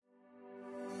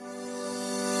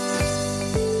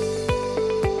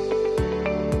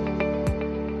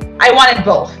I wanted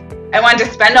both. I wanted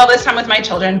to spend all this time with my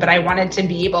children, but I wanted to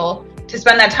be able to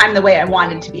spend that time the way I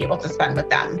wanted to be able to spend with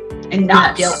them and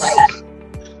not feel like,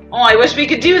 oh, I wish we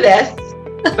could do this,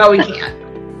 but we can't.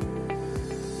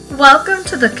 Welcome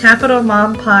to the Capital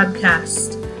Mom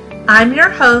Podcast. I'm your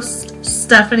host,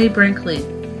 Stephanie Brinkley.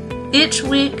 Each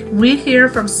week, we hear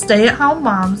from stay-at-home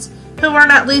moms who earn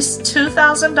at least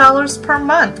 $2,000 per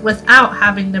month without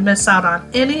having to miss out on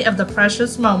any of the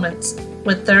precious moments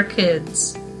with their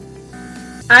kids.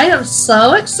 I am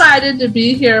so excited to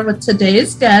be here with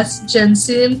today's guests,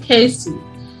 Jensine Casey.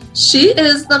 She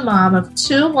is the mom of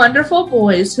two wonderful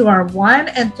boys who are 1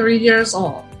 and 3 years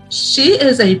old. She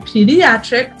is a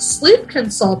pediatric sleep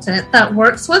consultant that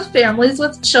works with families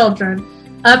with children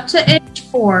up to age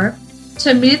 4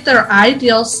 to meet their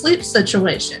ideal sleep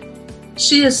situation.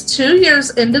 She is 2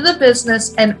 years into the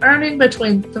business and earning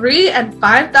between $3,000 and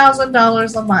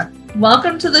 $5,000 a month.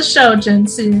 Welcome to the show,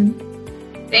 Jensine.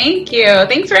 Thank you.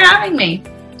 Thanks for having me.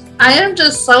 I am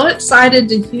just so excited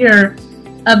to hear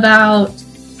about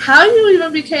how you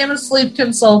even became a sleep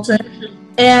consultant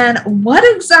and what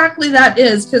exactly that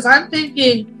is, because I'm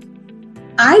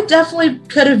thinking I definitely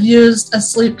could have used a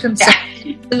sleep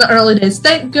consultant in the early days.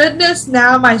 Thank goodness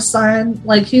now my son,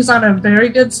 he's on a very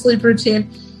good sleep routine.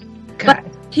 Good. But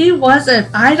he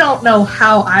wasn't. I don't know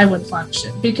how I would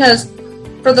function, because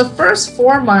for the first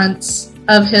 4 months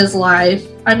of his life,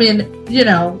 I mean,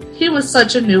 he was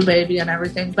such a new baby and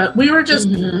everything, but we were just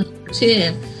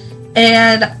routine.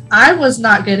 And I was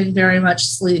not getting very much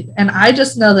sleep. And I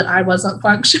just know that I wasn't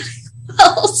functioning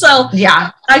well. So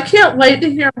yeah, I can't wait to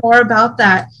hear more about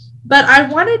that. But I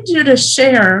wanted you to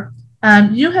share,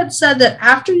 you had said that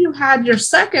after you had your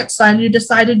second son, you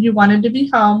decided you wanted to be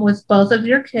home with both of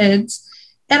your kids.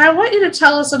 And I want you to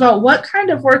tell us about what kind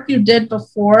of work you did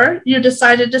before you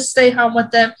decided to stay home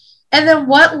with them. And then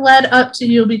what led up to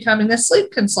you becoming a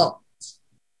sleep consultant?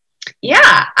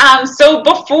 Yeah.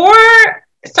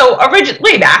 Originally,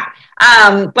 way back,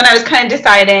 when I was kind of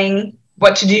deciding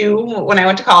what to do when I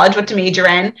went to college, what to major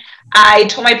in, I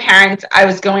told my parents I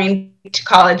was going to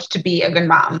college to be a good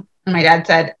mom. And my dad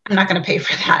said, I'm not going to pay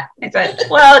for that. I said,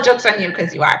 well, joke's on you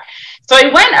because you are. So I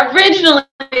went originally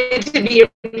to be a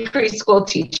preschool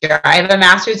teacher. I have a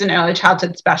master's in early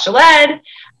childhood special ed.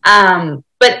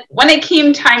 But when it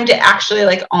came time to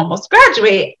actually almost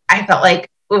graduate, I felt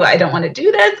like, ooh, I don't want to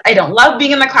do this. I don't love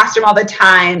being in the classroom all the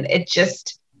time. It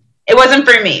wasn't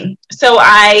for me. So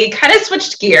I kind of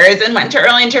switched gears and went to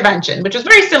early intervention, which was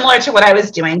very similar to what I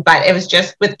was doing, but it was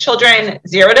just with children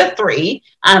 0 to 3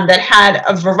 that had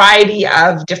a variety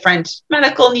of different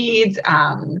medical needs,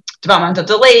 developmental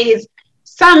delays,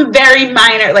 some very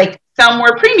minor, some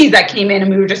were preemies that came in and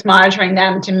we were just monitoring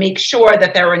them to make sure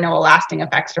that there were no lasting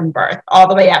effects from birth, all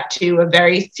the way up to a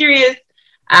very serious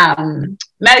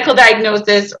medical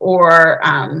diagnosis or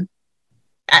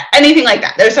anything like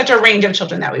that. There's such a range of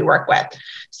children that we work with.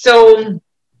 So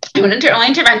I went into early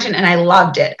intervention and I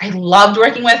loved it. I loved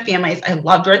working with families. I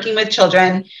loved working with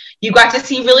children. You got to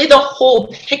see really the whole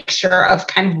picture of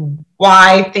kind of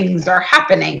why things are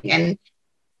happening and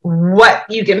what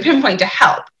you can pinpoint to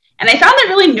help. And I found that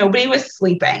really nobody was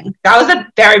sleeping. That was a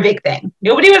very big thing.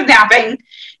 Nobody was napping.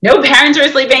 No parents were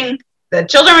sleeping. The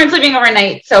children weren't sleeping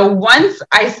overnight. So once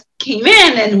I came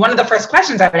in, and one of the first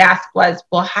questions I would ask was,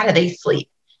 well, how do they sleep?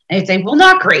 And I'd say, well,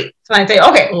 not great. So I'd say,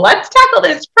 okay, let's tackle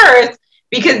this first,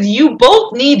 because you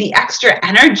both need the extra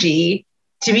energy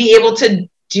to be able to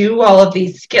do all of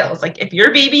these skills. If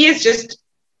your baby is just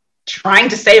trying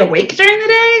to stay awake during the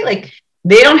day,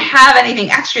 they don't have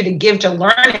anything extra to give to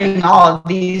learning all of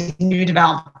these new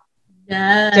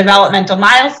developmental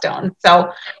milestones.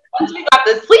 So once we got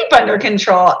the sleep under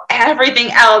control,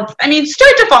 everything else,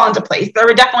 started to fall into place.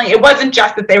 It wasn't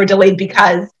just that they were delayed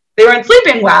because they weren't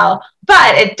sleeping well, but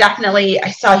I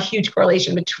saw a huge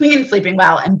correlation between sleeping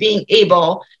well and being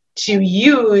able to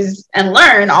use and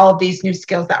learn all of these new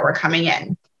skills that were coming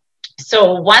in.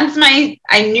 So once I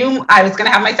knew I was going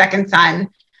to have my second son,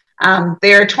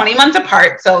 they're 20 months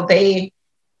apart. So 2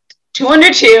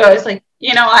 under 2, I was like,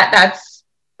 you know what, that's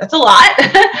a lot.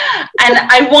 And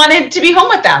I wanted to be home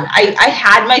with them. I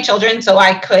had my children so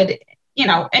I could,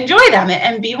 enjoy them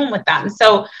and be home with them.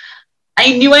 So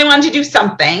I knew I wanted to do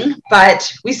something,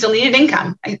 but we still needed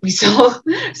income. We still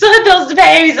had bills to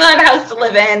pay. We still had a house to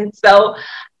live in. So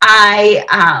I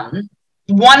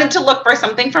wanted to look for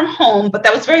something from home, but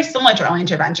that was very similar to early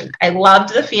intervention. I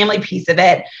loved the family piece of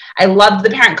it. I loved the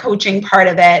parent coaching part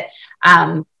of it.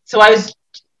 So I was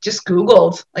just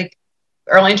Googled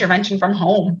early intervention from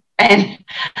home, and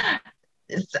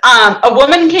a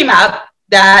woman came up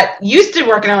that used to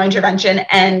work in early intervention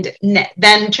and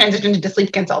then transitioned into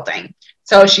sleep consulting.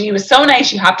 So she was so nice.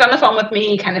 She hopped on the phone with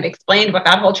me, kind of explained what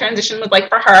that whole transition was like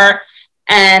for her.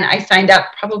 And I signed up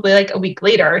probably like a week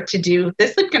later to do the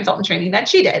sleep consultant training that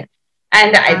she did.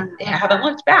 And I haven't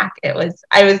looked back. I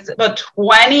was about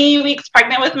 20 weeks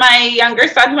pregnant with my younger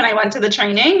son when I went to the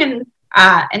training in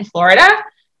Florida,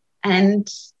 and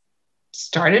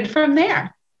started from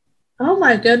there. Oh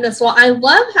my goodness. Well, I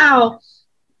love how,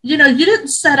 you didn't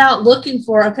set out looking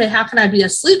for, okay, how can I be a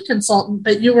sleep consultant?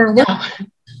 But you were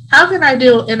looking, how can I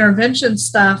do intervention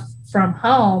stuff from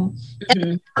home?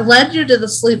 And it led you to the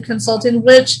sleep consulting,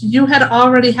 which you had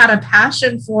already had a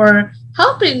passion for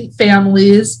helping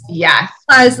families. Yes.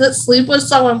 Realize that sleep was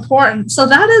so important. So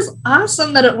that is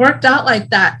awesome that it worked out like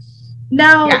that.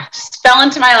 Now, just fell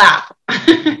into my lap.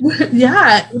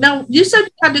 Yeah. Now, you said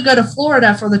you had to go to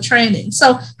Florida for the training.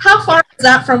 So how far is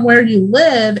that from where you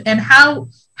live, and how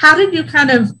did you kind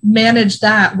of manage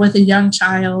that with a young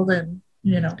child and,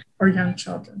 or young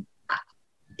children?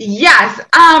 Yes.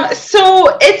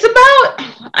 So it's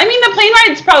the plane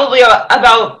ride's probably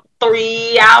about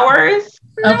 3 hours.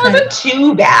 Okay. It wasn't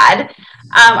too bad.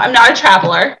 I'm not a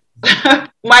traveler.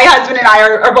 My husband and I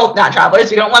are both not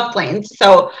travelers. We don't love planes.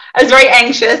 So I was very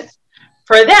anxious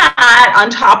for that,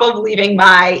 on top of leaving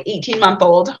my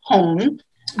 18-month-old home.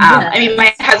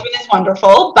 My husband is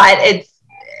wonderful, but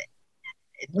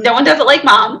no one does it like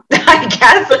mom, I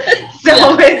guess.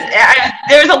 So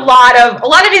there's a lot of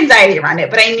anxiety around it,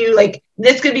 but I knew like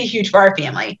this could be huge for our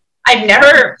family. I've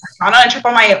never gone on a trip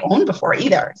on my own before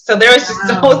either. So there was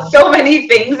just so many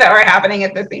things that were happening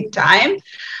at the same time.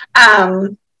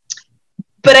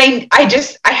 But I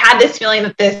had this feeling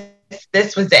that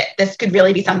this was it. This could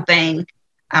really be something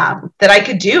that I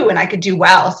could do, and I could do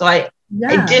well. So I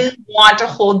didn't want to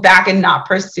hold back and not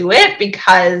pursue it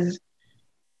because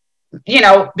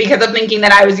of thinking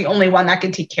that I was the only one that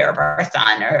could take care of our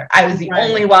son, or I was the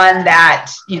only one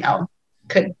that,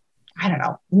 could, I don't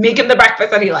know, make him the breakfast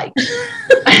that he liked.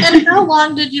 And how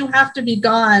long did you have to be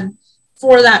gone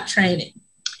for that training?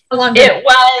 How long?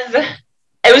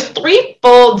 It was 3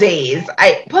 full days.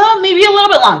 Maybe a little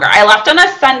bit longer. I left on a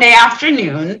Sunday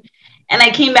afternoon, and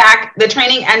I came back. The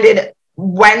training ended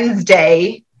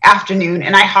Wednesday afternoon,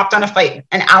 and I hopped on a flight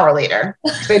an hour later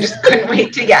because I just couldn't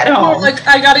wait to get home. Like,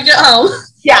 I gotta get home.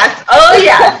 Yes. Oh,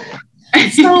 yes.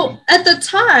 So at the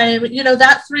time,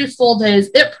 that 3 full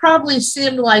days, it probably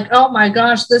seemed like, oh my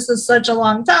gosh, this is such a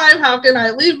long time. How can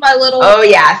I leave my little... Oh,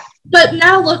 yes. But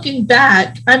now looking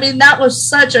back, that was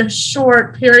such a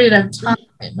short period of time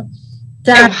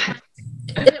that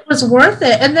it was worth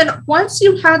it. And then once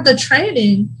you had the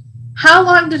training, how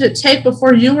long did it take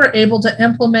before you were able to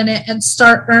implement it and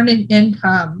start earning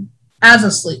income as a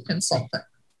sleep consultant?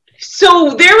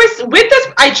 So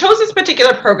I chose this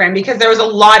particular program because there was a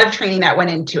lot of training that went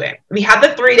into it. We had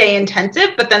the 3-day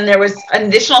intensive, but then there was an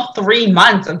additional 3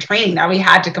 months of training that we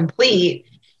had to complete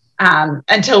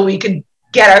until we could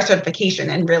get our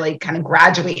certification and really kind of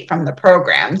graduate from the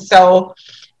program. So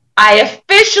I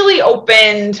officially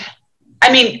opened,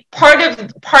 part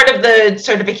of the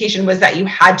certification was that you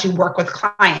had to work with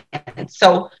clients.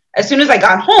 So as soon as I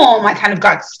got home, I kind of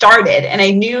got started, and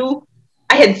I knew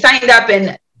I had signed up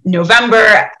in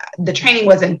November. The training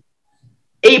was in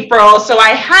April. So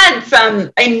I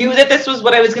knew that this was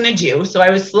what I was going to do. So I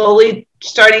was slowly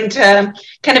starting to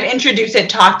kind of introduce it,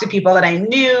 talk to people that I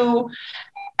knew,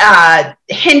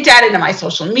 hint at it in my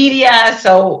social media.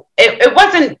 So it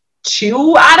wasn't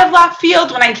too out of left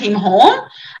field when I came home.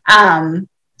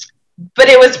 But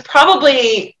it was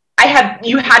probably,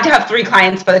 you had to have 3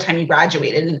 clients by the time you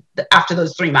graduated after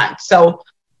those 3 months. So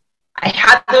I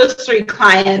had those 3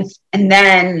 clients, and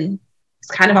then it's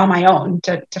kind of on my own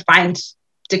to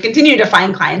continue to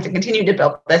find clients and continue to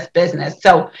build this business.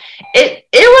 So it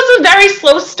was a very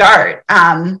slow start,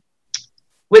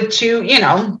 with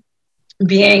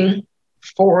being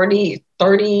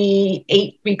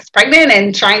 38 weeks pregnant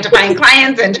and trying to find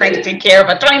clients and trying to take care of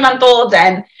a 20-month-old.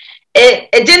 And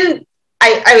it didn't,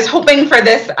 I was hoping for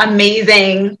this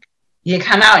amazing, you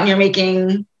come out and you're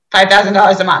making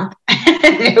 $5,000 a month.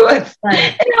 It was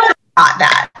not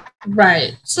that.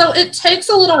 Right. So it takes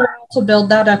a little while to build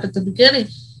that up at the beginning.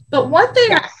 But one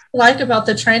thing I like about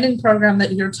the training program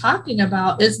that you're talking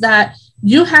about is that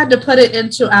you had to put it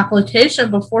into application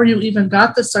before you even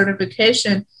got the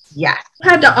certification. Yes. You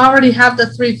had to already have the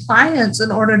 3 clients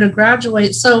in order to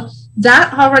graduate. So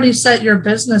that already set your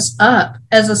business up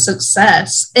as a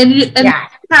success. And you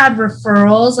had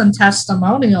referrals and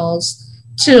testimonials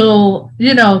to,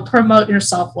 promote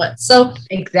yourself with. So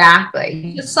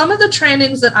exactly. Some of the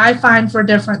trainings that I find for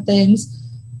different things,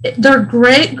 they're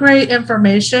great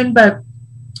information, but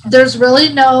there's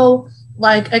really no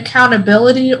like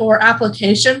accountability or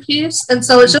application piece. And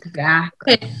so it's just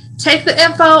okay, take the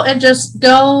info and just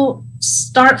go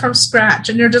start from scratch.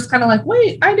 And you're just kind of like,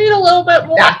 wait, I need a little bit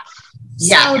more.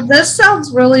 Yeah. So this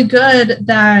sounds really good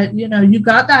that, you know, you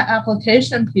got that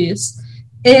application piece.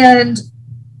 And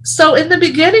so in the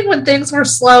beginning when things were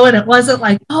slow and it wasn't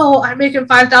like, oh, I'm making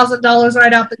 $5,000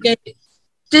 right out the gate,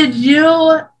 did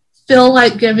you feel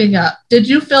like giving up? Did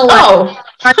you feel like,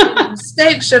 I made a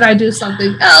mistake? Should I do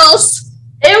something else?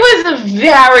 It was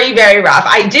very, very rough.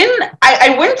 I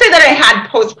wouldn't say that I had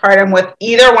postpartum with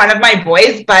either one of my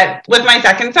boys, but with my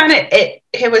second son,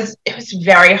 it was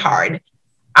very hard.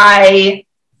 I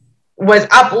was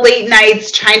up late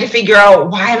nights trying to figure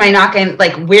out, why am I not getting,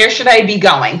 like, where should I be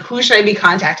going? Who should I be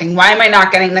contacting? Why am I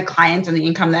not getting the clients and the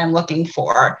income that I'm looking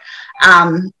for?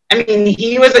 I mean,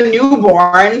 he was a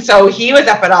newborn, so he was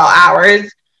up at all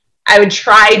hours. I would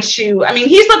try to, I mean,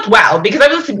 he slept well because I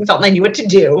was a sleep consultant. I knew what to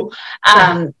do.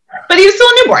 But he was still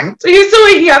a newborn. So he was still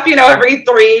waking up, you know, every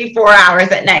 3-4 hours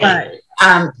at night. Right.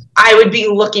 I would be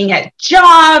looking at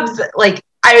jobs. Like,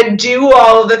 I would do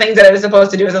all of the things that I was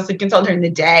supposed to do as a sleep consultant during the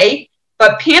day,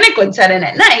 but panic would set in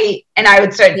at night. And I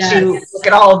would start to look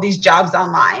at all of these jobs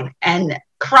online and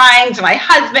crying to my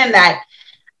husband that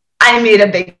I made a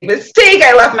big mistake.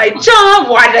 I left my job.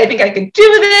 Why did I think I could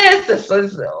do this?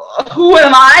 Who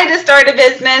am I to start a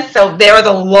business? So there was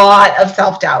a lot of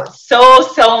self-doubt,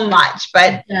 so much.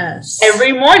 But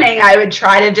every morning I would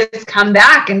try to just come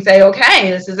back and say, okay,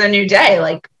 this is a new day.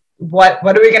 Like, what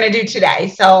are we going to do today?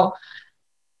 So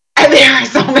there are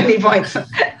so many points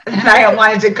that I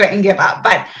wanted to quit and give up.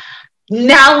 But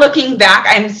now looking back,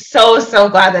 I'm so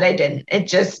glad that I didn't. It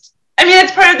just, I mean,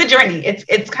 it's part of the journey.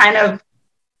 It's kind of,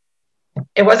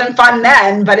 it wasn't fun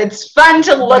then, but it's fun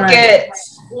to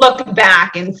look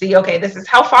back and see, okay, this is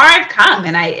how far I've come.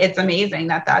 And it's amazing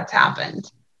that that's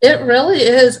happened. It really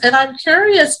is. And I'm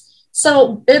curious.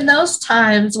 So in those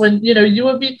times when, you know, you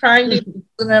would be crying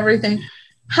and everything,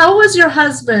 how was your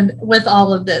husband with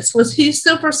all of this? Was he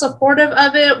super supportive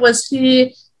of it? Was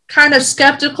he kind of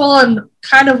skeptical and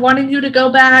kind of wanting you to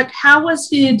go back? How was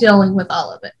he dealing with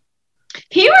all of it?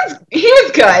 He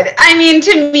was good. I mean,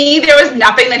 to me, there was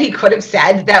nothing that he could have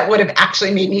said that would have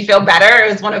actually made me feel better.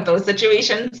 It was one of those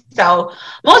situations. So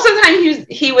most of the time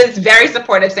he was very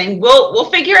supportive, saying, we'll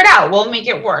figure it out. We'll make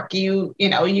it work. You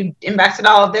invested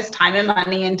all of this time and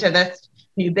money into this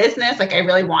new business. Like, I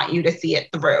really want you to see it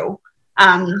through.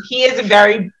 He is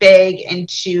very big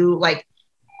into like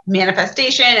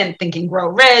manifestation and Think and Grow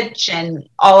Rich and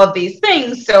all of these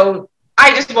things. So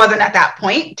I just wasn't at that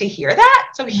point to hear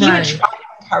that. So he would try to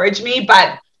encourage me,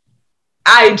 but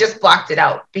I just blocked it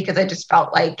out because I just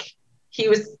felt like he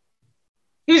was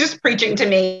just preaching to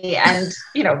me. And,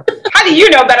 you know, how do you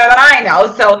know better than I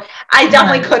know? So I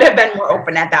definitely could have been more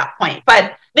open at that point.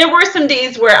 But there were some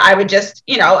days where I would just,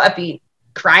 you know, I'd be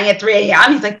crying at 3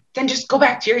 a.m. He's like, then just go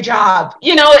back to your job.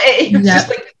 You know, it's just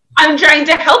like, I'm trying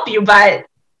to help you, but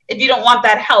if you don't want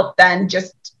that help, then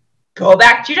just go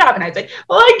back to your job. And I was like,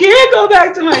 well, I can't go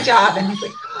back to my job. And he's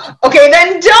like, okay,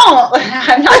 then don't.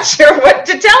 I'm not sure what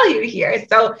to tell you here.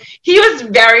 So he was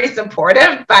very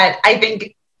supportive, but I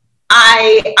think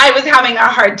I was having a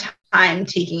hard time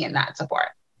taking in that support.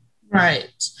 Right.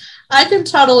 I can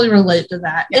totally relate to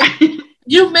that.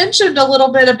 You mentioned a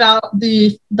little bit about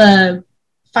the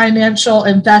financial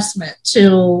investment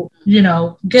to, you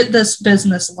know, get this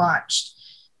business launched.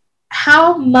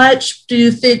 How much do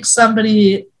you think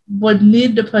somebody would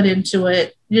need to put into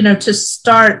it, you know, to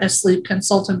start a sleep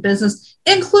consultant business,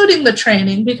 including the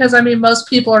training? Because, I mean, most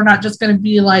people are not just going to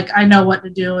be like, I know what to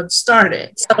do and start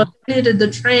it. So if they needed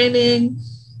the training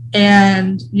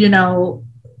and, you know,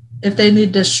 if they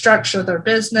need to structure their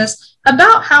business,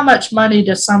 about how much money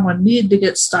does someone need to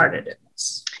get started in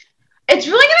this? It's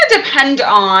really going to depend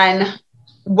on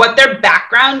what their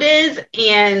background is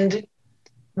and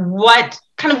what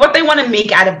they want to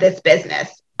make out of this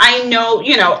business. I know,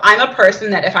 you know, I'm a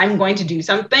person that if I'm going to do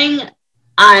something,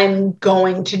 I'm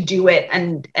going to do it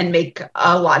and make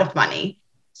a lot of money.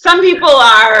 Some people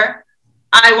are,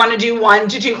 I want to do 1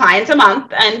 to 2 clients a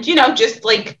month and, you know, just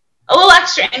like a little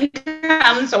extra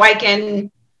income so I can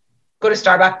go to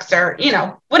Starbucks or, you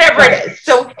know, whatever it is.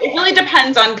 So it really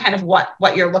depends on kind of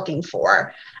what you're looking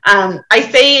for. I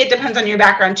say it depends on your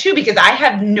background too, because I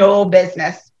have no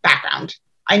business background.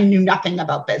 I knew nothing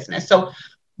about business. So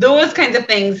those kinds of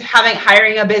things,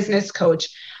 hiring a business coach,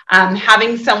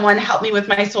 having someone help me with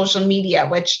my social media,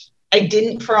 which I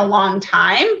didn't for a long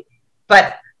time,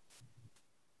 but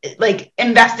like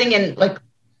investing in like,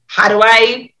 how do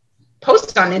I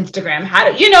post on Instagram?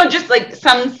 How do, you know, just like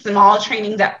some small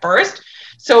trainings at first.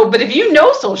 So, but if you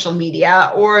know social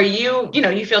media or you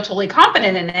feel totally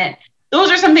confident in it, those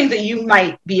are some things that you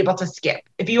might be able to skip.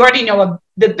 If you already know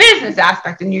the business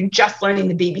aspect and you're just learning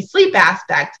the baby sleep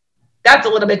aspect, that's a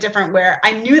little bit different, where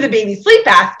I knew the baby sleep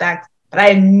aspect, but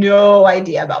I had no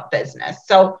idea about business.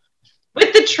 So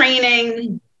with the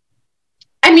training,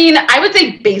 I mean, I would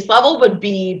say base level would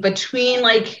be between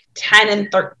like $10,000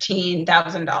 and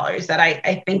 $13,000 that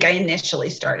I think I initially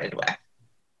started with.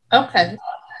 Okay.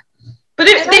 But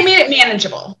they made it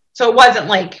manageable. So it wasn't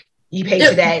like you pay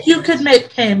today. You could make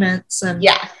payments and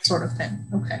sort of thing.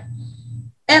 Okay.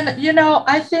 And, you know,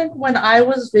 I think when I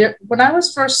was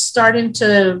first starting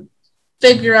to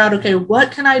figure out, okay,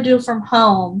 what can I do from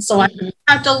home so I don't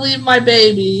have to leave my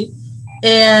baby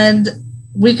and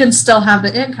we can still have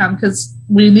the income, because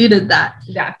we needed that.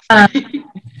 Yeah.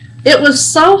 It was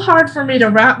so hard for me to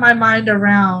wrap my mind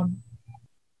around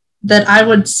that I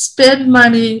would spend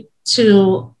money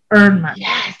to earn money.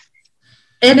 Yes.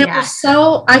 And it was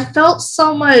I felt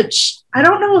so much, I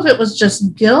don't know if it was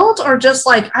just guilt or just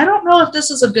like, I don't know if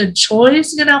this is a good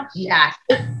choice, you know? Yeah.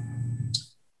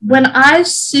 When I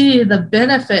see the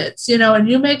benefits, you know, and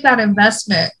you make that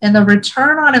investment and the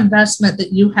return on investment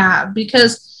that you have,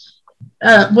 because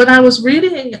when I was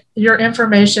reading your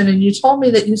information and you told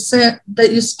me that you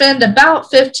spend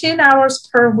about 15 hours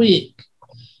per week,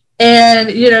 and,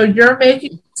 you know, you're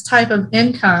making this type of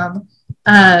income,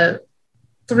 $3,000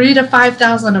 to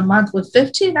 $5,000 a month with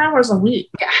 15 hours a week.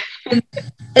 Yeah.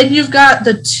 And you've got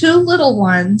the 2 little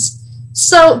ones.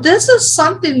 So this is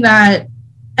something that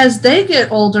as they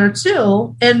get older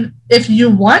too, and if you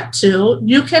want to,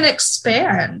 you can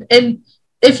expand. And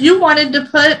if you wanted to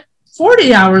put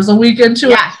 40 hours a week into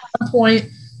it at some point,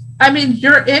 I mean,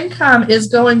 your income is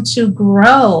going to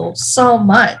grow so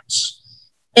much.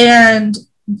 And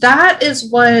that is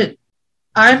what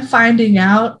I'm finding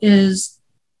out, is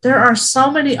there are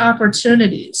so many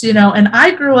opportunities, you know, and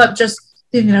I grew up just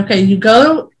thinking, okay, you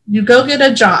go get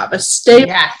a job, a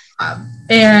stable job,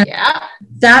 and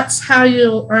that's how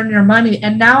you earn your money.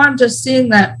 And now I'm just seeing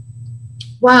that,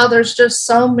 wow, there's just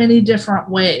so many different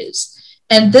ways.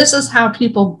 And this is how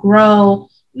people grow,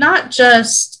 not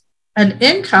just an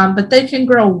income, but they can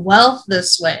grow wealth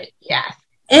this way. Yeah.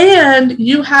 And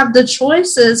you have the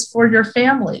choices for your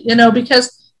family, you know,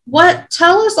 because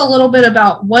tell us a little bit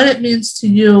about what it means to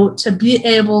you to be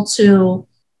able to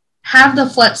have the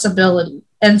flexibility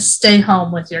and stay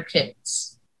home with your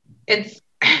kids. It's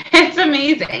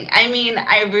amazing. I mean,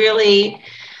 I've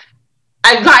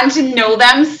gotten to know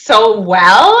them so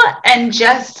well, and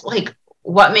just like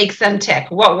what makes them tick,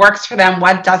 what works for them,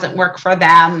 what doesn't work for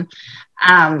them.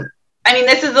 I mean,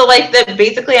 this is the life that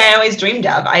basically I always dreamed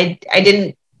of. I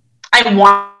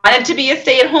wanted to be a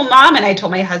stay-at-home mom, and I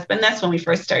told my husband this when we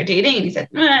first started dating, and he said,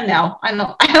 "No, I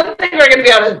don't think we're going to be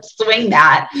able to swing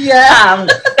that." Yeah.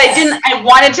 I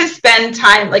wanted to spend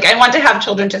time, like I want to have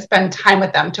children, to spend time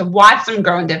with them, to watch them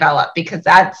grow and develop, because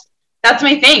that's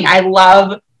my thing. I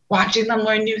love watching them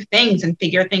learn new things and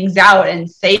figure things out and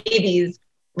say these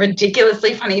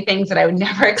ridiculously funny things that I would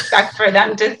never expect for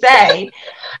them to say.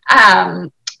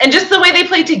 And just the way they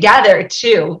play together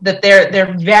too, that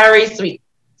they're very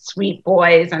sweet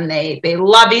boys, and they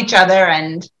love each other.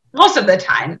 And most of the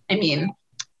time, I mean,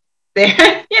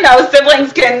 they're, you know,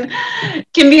 siblings can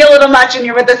be a little much and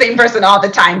you're with the same person all the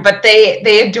time, but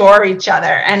they adore each other.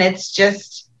 And it's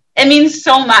just, it means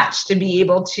so much to be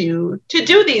able to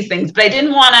do these things. But I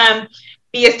didn't want to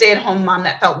be a stay-at-home mom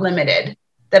that felt limited,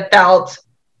 that felt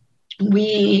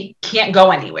we can't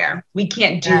go anywhere, we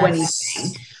can't do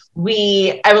anything.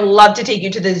 I would love to take you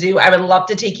to the zoo, I would love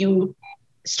to take you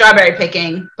strawberry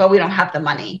picking, but we don't have the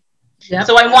money. Yep.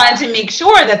 So I wanted to make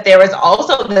sure that there was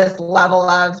also this level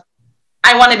of,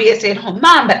 I want to be a stay-at-home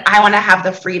mom, but I want to have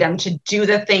the freedom to do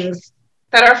the things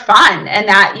that are fun and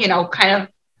that, you know, kind of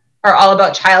are all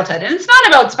about childhood. And it's not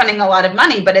about spending a lot of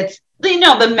money, but it's, you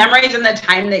know, the memories and the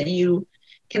time that you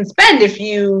can spend. If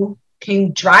you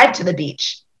can drive to the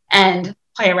beach and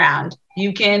play around,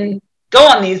 you can go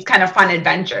on these kind of fun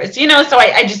adventures, you know. So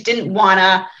I just didn't want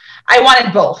to, I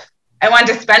wanted both. I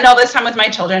wanted to spend all this time with my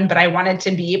children, but I wanted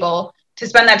to be able to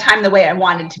spend that time the way I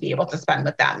wanted to be able to spend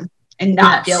with them, and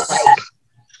not feel like,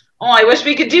 oh, I wish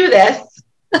we could do this,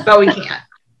 but we can't.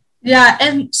 Yeah.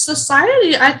 And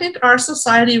society, I think our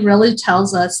society really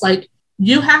tells us, like,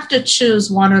 you have to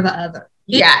choose one or the other.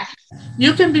 Yeah.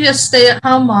 You can be a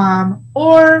stay-at-home mom,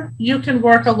 or you can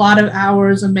work a lot of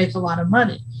hours and make a lot of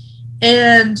money.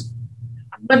 And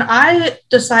when I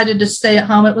decided to stay at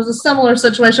home, it was a similar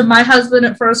situation. My husband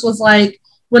at first was like,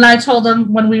 when I told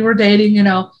him when we were dating, you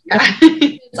know,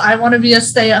 I want to be a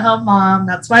stay-at-home mom,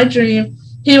 that's my dream.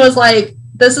 He was like,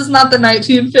 this is not the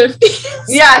 1950s.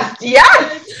 Yes.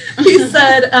 He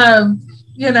said,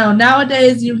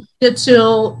 nowadays you get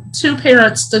two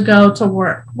parents to go to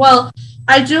work. Well,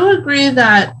 I do agree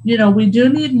that, we do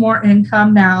need more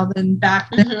income now than back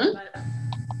then. Mm-hmm. But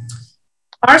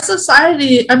our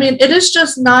society, it is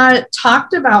just not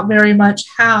talked about very much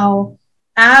how,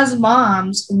 as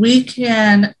moms, we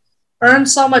can earn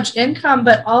so much income,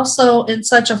 but also in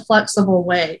such a flexible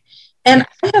way. And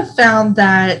I have found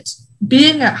that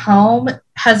being at home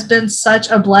has been such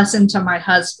a blessing to my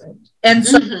husband. And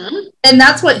so, and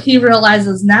that's what he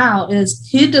realizes now is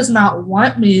he does not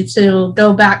want me to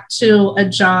go back to a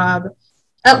job,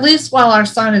 at least while our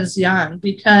son is young,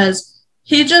 because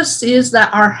he just sees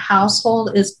that our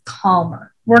household is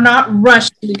calmer. We're not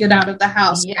rushing to get out of the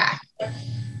house. Yeah.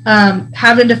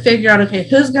 Having to figure out, okay,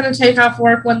 who's going to take off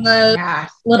work when the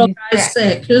little guy's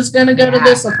sick? Who's going to go to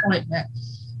this appointment?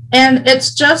 And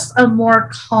it's just a more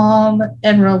calm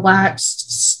and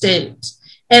relaxed state.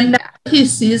 And now he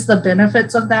sees the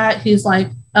benefits of that. He's like,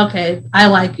 okay, I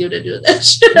like you to do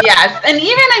this. Yes. And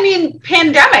even,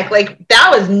 pandemic, like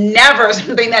that was never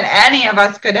something that any of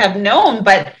us could have known,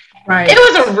 but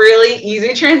it was a really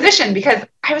easy transition because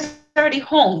I was already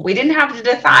home. We didn't have to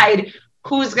decide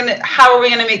how are we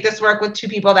going to make this work with two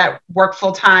people that work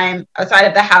full time outside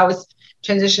of the house,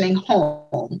 transitioning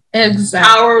home. Exactly.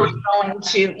 How are we going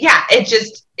to,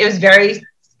 it was very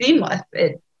seamless.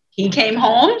 He came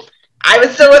home. I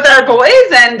was still with our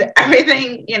boys and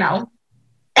everything,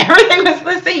 everything was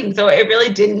the same. So it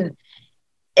really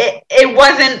it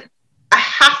wasn't a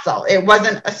hassle. It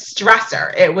wasn't a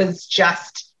stressor. It was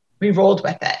just, we rolled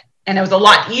with it. And it was a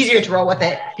lot easier to roll with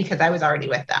it because I was already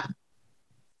with them.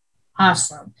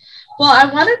 Awesome. Well, I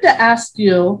wanted to ask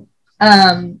you,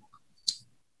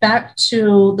 back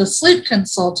to the sleep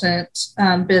consultant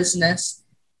business,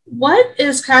 what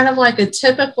is kind of like a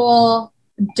typical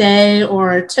day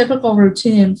or a typical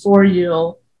routine for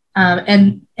you,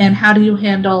 and how do you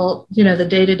handle the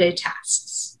day-to-day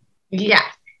tasks? Yeah.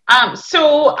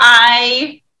 So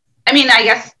I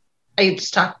guess I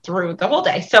just talked through the whole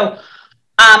day. So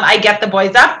I get the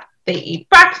boys up, they eat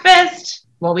breakfast.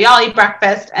 Well, we all eat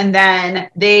breakfast, and then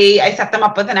I set them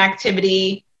up with an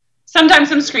activity, sometimes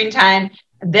some screen time.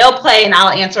 They'll play and I'll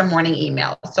answer morning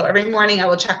emails. So every morning I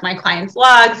will check my clients'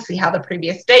 logs, see how the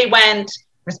previous day went,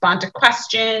 respond to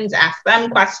questions, ask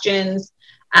them questions,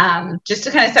 just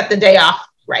to kind of set the day off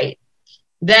right.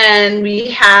 Then we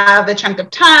have a chunk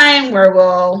of time where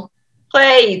we'll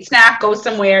play, eat snack, go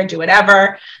somewhere, do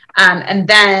whatever. And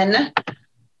then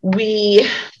they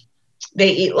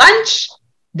eat lunch.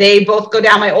 They both go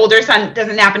down. My older son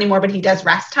doesn't nap anymore, but he does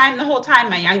rest time the whole time.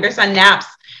 My younger son naps,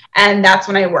 and that's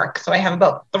when I work. So I have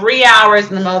about 3 hours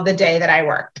in the middle of the day that I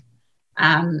work.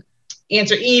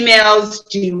 Answer emails,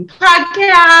 do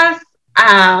podcasts,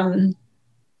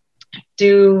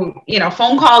 do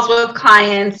phone calls with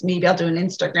clients. Maybe I'll do an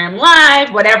Instagram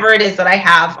Live, whatever it is that I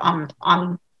have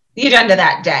on the agenda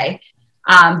that day.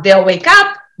 They'll wake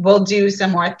up. We'll do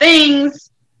some more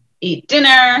things, eat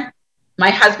dinner. My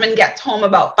husband gets home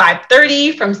about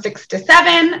 5:30 from 6 to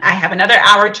 7. I have another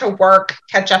hour to work,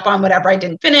 catch up on whatever I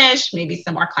didn't finish, maybe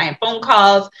some more client phone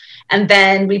calls, and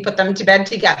then we put them to bed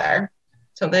together.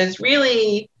 So there's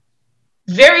really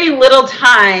very little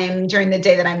time during the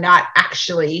day that I'm not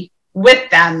actually with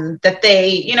them, that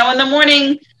they, in the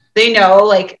morning, they know,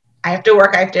 like, I have to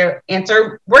work, I have to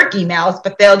answer work emails,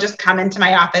 but they'll just come into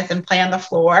my office and play on the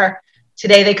floor.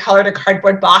 Today they colored a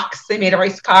cardboard box. They made a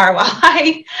race car while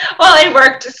I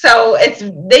worked. So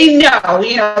they know,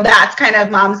 that's kind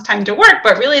of mom's time to work,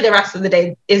 but really the rest of the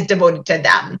day is devoted to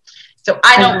them. So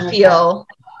I don't feel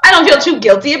too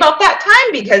guilty about that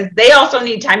time because they also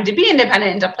need time to be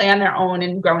independent and to play on their own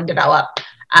and grow and develop.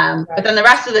 But then the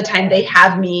rest of the time they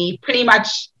have me pretty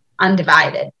much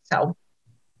undivided. So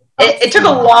it took a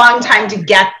long time to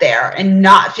get there and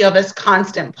not feel this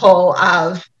constant pull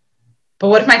of, but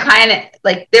what if my client,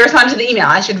 like, they respond to the email,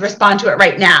 I should respond to it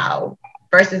right now,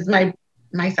 versus my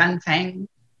son saying,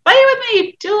 play with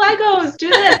me, do Legos, do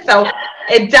this. So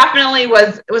it definitely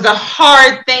was a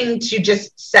hard thing to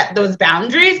just set those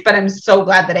boundaries, but I'm so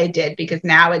glad that I did, because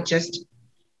now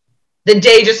the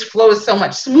day just flows so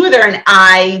much smoother, and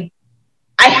I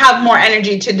have more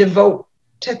energy to devote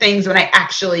to things when I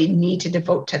actually need to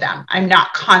devote to them. I'm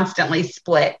not constantly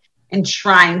split and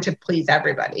trying to please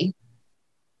everybody.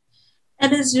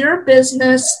 And is your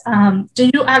business, do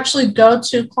you actually go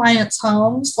to clients'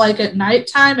 homes like at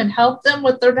nighttime and help them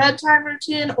with their bedtime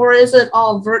routine, or is it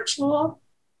all virtual?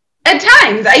 At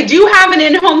times, I do have an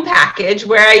in-home package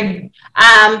where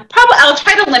I'll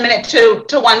try to limit it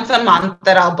to once a month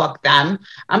that I'll book them.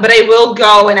 But I will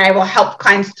go and I will help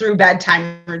clients through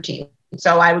bedtime routine.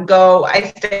 So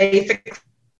I stay 6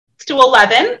 to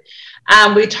 11.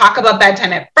 We talk about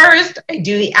bedtime at first. I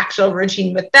do the actual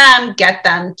routine with them, get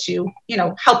them to,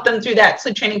 help them through that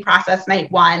sleep training process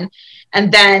night 1,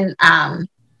 and then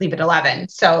leave at 11.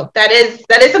 So that is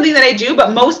something that I do,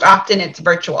 but most often it's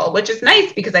virtual, which is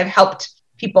nice because I've helped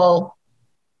people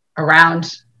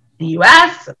around the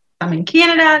US, some in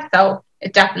Canada. So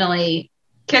it definitely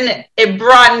it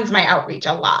broadens my outreach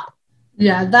a lot.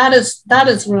 Yeah, that is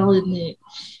really neat.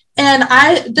 And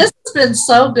this has been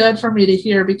so good for me to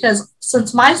hear because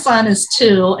since my son is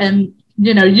 2 and,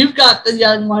 you've got the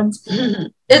young ones,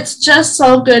 it's just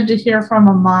so good to hear from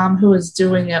a mom who is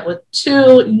doing it with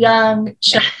 2 young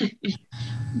children.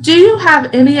 Do you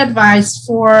have any advice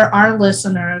for our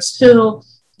listeners who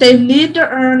they need to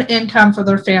earn income for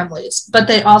their families, but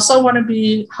they also want to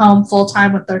be home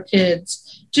full-time with their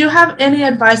kids? Do you have any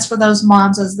advice for those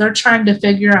moms as they're trying to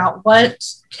figure out what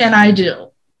can I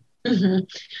do? Mm-hmm.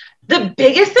 The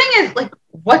biggest thing is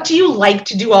what do you like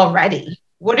to do already?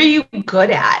 What are you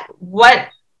good at? What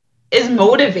is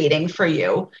motivating for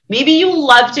you? Maybe you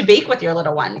love to bake with your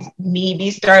little ones. Maybe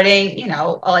starting,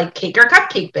 a cake or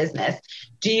cupcake business.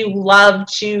 Do you love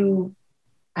to,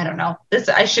 I don't know,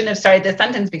 I shouldn't have started this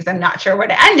sentence because I'm not sure where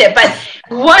to end it, but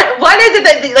what is it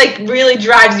that really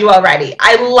drives you already?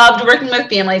 I loved working with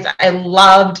families. I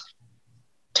loved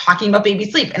talking about baby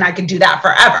sleep, and I could do that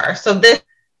forever. So this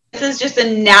is just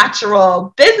a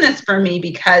natural business for me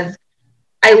because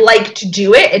I like to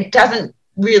do it. It doesn't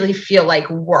really feel like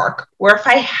work. Where if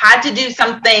I had to do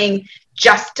something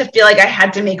just to feel like I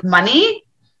had to make money,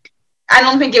 I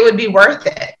don't think it would be worth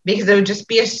it because it would just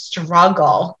be a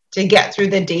struggle to get through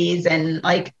the days and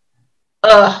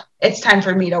it's time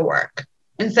for me to work.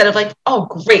 Instead of oh,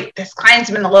 great, this client's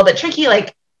been a little bit tricky.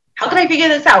 How can I figure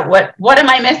this out? What am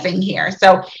I missing here?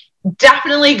 So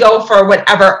definitely go for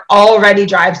whatever already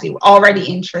drives you, already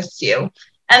interests you.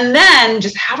 And then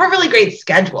just have a really great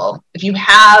schedule. If you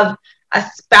have a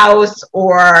spouse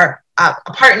or a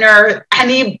partner,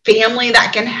 any family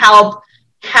that can help,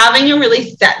 having a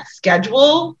really set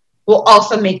schedule will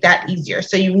also make that easier.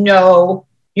 So you're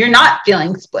not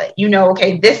feeling split.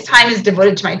 Okay, this time is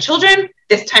devoted to my children.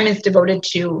 This time is devoted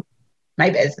to my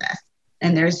business.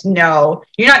 And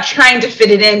you're not trying to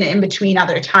fit it in between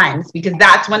other times because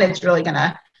that's when it's really going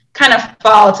to kind of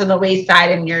fall to the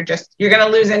wayside and you're going to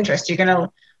lose interest. You're going to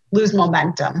lose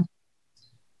momentum.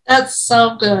 That's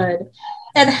so good.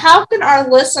 And how can our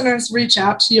listeners reach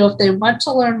out to you if they want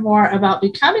to learn more about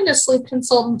becoming a sleep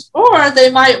consultant, or they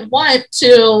might want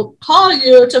to call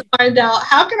you to find out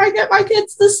how can I get my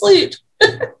kids to sleep?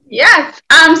 Yes.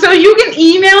 So you can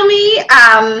email me.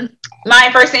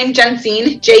 My first name,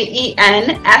 Jensine,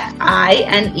 JENSINE at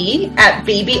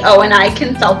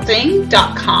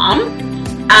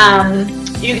babyoniconsulting.com.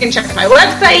 You can check my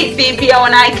website,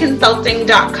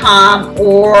 babyoniconsulting.com,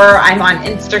 or I'm on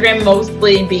Instagram,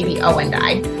 mostly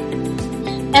babyoandI.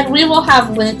 And we will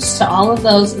have links to all of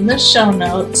those in the show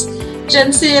notes.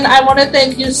 Jensine, I want to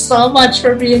thank you so much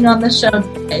for being on the show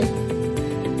today.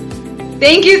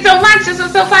 Thank you so much. This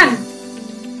was so fun.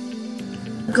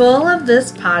 The goal of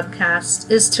this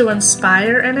podcast is to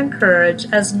inspire and encourage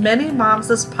as many moms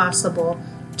as possible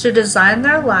to design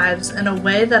their lives in a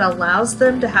way that allows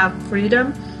them to have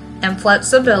freedom and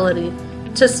flexibility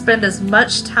to spend as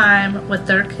much time with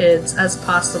their kids as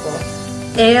possible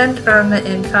and earn the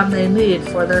income they need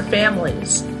for their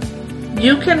families.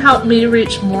 You can help me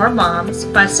reach more moms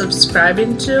by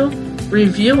subscribing to,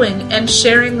 reviewing, and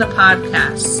sharing the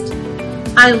podcast.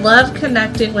 I love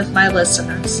connecting with my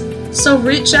listeners, so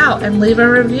reach out and leave a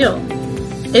review.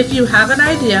 If you have an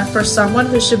idea for someone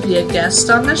who should be a guest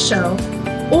on the show,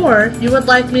 or you would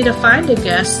like me to find a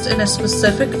guest in a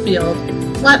specific field,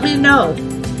 let me know.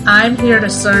 I'm here to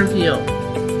serve you.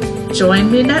 Join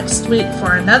me next week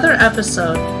for another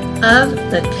episode of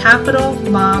the Capital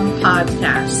Mom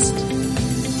Podcast.